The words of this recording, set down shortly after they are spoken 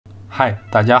嗨，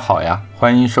大家好呀，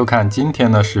欢迎收看今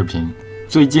天的视频。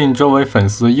最近这位粉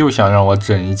丝又想让我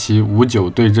整一期59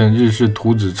对阵日式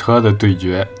图纸车的对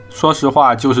决。说实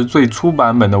话，就是最初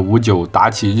版本的59打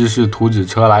起日式图纸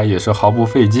车来也是毫不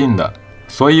费劲的，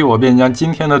所以我便将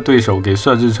今天的对手给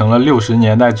设置成了60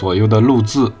年代左右的陆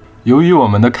自。由于我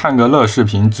们的看个乐视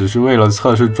频只是为了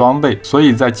测试装备，所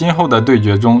以在今后的对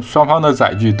决中，双方的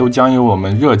载具都将由我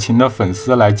们热情的粉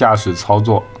丝来驾驶操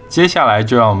作。接下来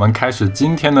就让我们开始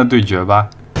今天的对决吧。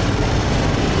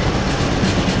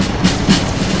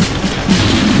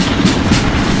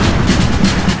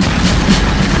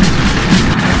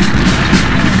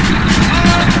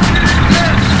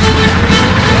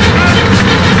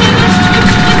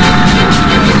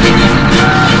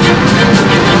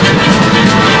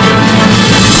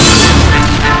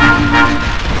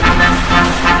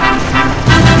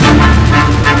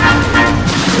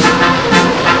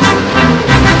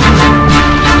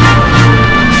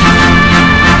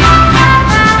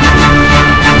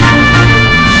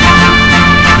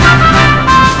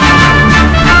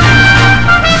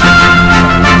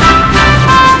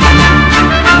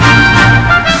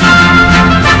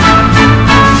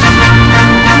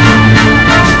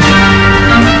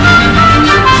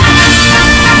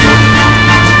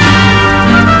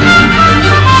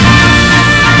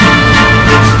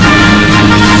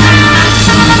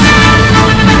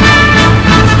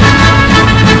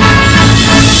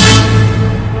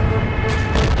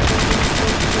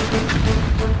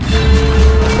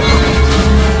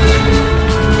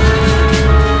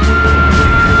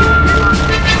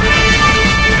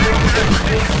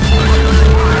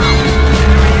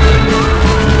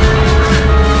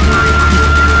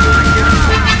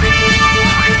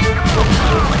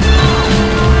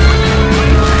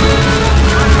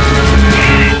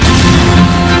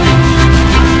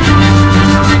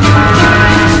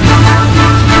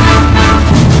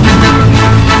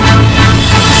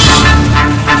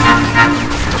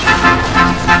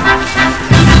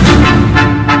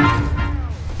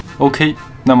OK，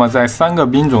 那么在3个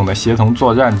兵种的协同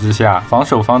作战之下，防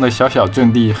守方的小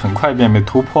阵地很快便被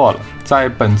突破了。在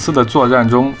本次的作战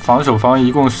中，防守方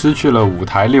一共失去了5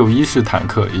台61式坦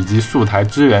克以及数台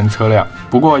支援车辆。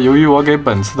不过，由于我给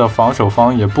本次的防守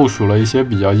方也部署了一些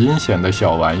比较阴险的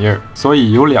小玩意儿，所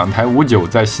以有2台59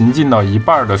在行进到一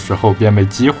半的时候便被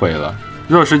击毁了。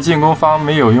若是进攻方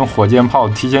没有用火箭炮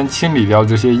提前清理掉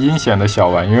这些阴险的小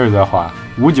玩意儿的话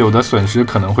，59的损失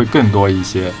可能会更多一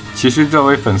些。其实这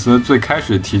位粉丝最开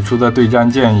始提出的对战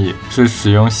建议是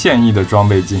使用现役的装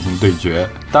备进行对决，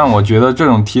但我觉得这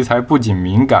种题材不仅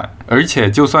敏感，而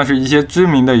且就算是一些知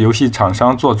名的游戏厂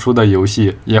商做出的游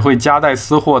戏，也会夹带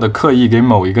私货的刻意给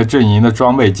某一个阵营的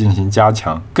装备进行加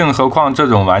强，更何况这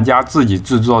种玩家自己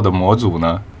制作的模组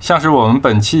呢？像是我们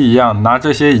本期一样，拿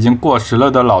这些已经过时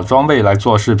了的老装备来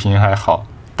做视频还好，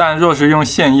但若是用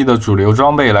现役的主流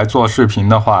装备来做视频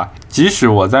的话，即使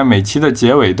我在每期的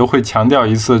结尾都会强调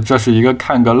一次这是一个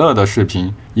看个乐的视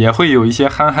频，也会有一些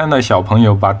憨憨的小朋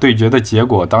友把对决的结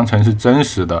果当成是真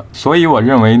实的。所以我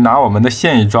认为拿我们的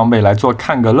现役装备来做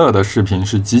看个乐的视频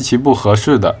是极其不合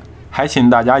适的，还请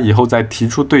大家以后在提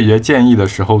出对决建议的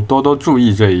时候多多注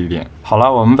意这一点。好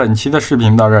了，我们本期的视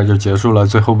频到这儿就结束了，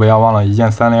最后不要忘了一键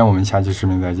3连，我们下期视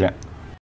频再见。